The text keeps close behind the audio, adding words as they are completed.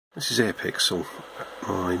This is airPixel,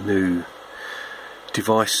 my new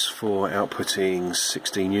device for outputting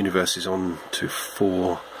 16 universes onto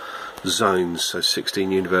 4 zones, so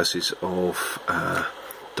 16 universes of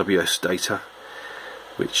WS data,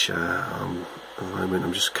 which at the moment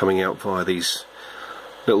I'm just coming out via these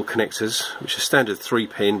little connectors, which are standard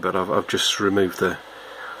 3-pin, but I've just removed the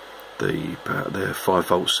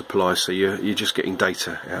 5-volt supply, so you're just getting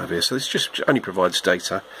data out of here. So this just only provides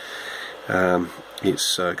data.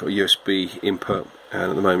 It's got a USB input,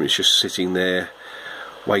 and at the moment it's just sitting there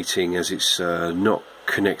waiting, as it's not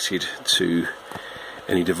connected to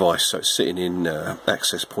any device, so it's sitting in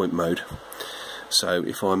access point mode. So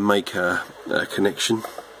if I make a connection,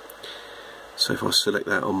 so if I select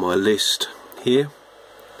that on my list here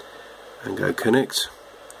and go connect,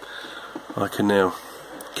 I can now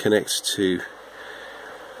connect to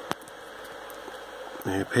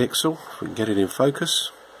airPixel. If we can get it in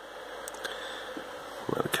focus.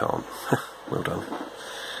 Well, we can't. Well done.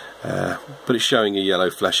 But it's showing a yellow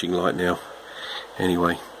flashing light now.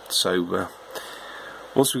 Anyway, so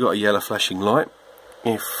once we've got a yellow flashing light,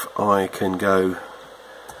 if I can go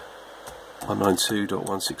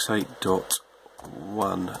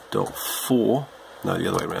 192.168.1.4, no, the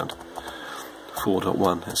other way around,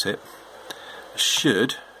 4.1, that's it, I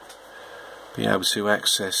should be able to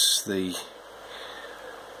access the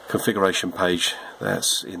configuration page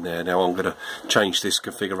that's in there. Now I'm going to change this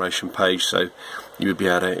configuration page so you would be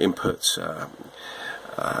able to input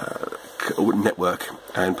network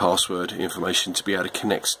and password information to be able to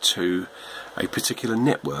connect to a particular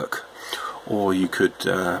network, or you could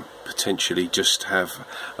potentially just have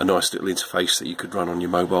a nice little interface that you could run on your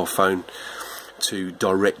mobile phone to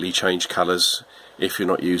directly change colours. If you're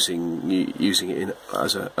not using it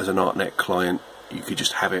as an Artnet client, you could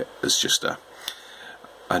just have it as just a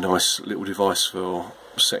nice little device for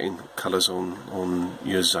setting colours on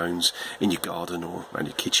your zones in your garden or around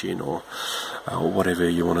your kitchen or whatever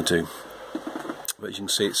you want to do. But as you can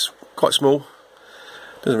see, it's quite small,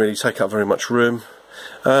 doesn't really take up very much room.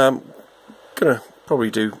 Gonna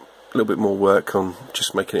probably do a little bit more work on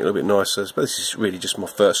just making it a little bit nicer, but this is really just my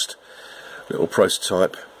first little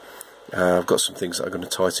prototype. I've got some things that I'm going to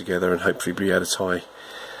tie together and hopefully be able to tie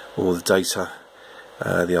all the data,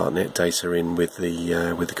 the Artnet data, in with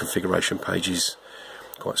the configuration pages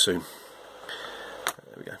quite soon.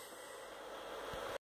 There we go.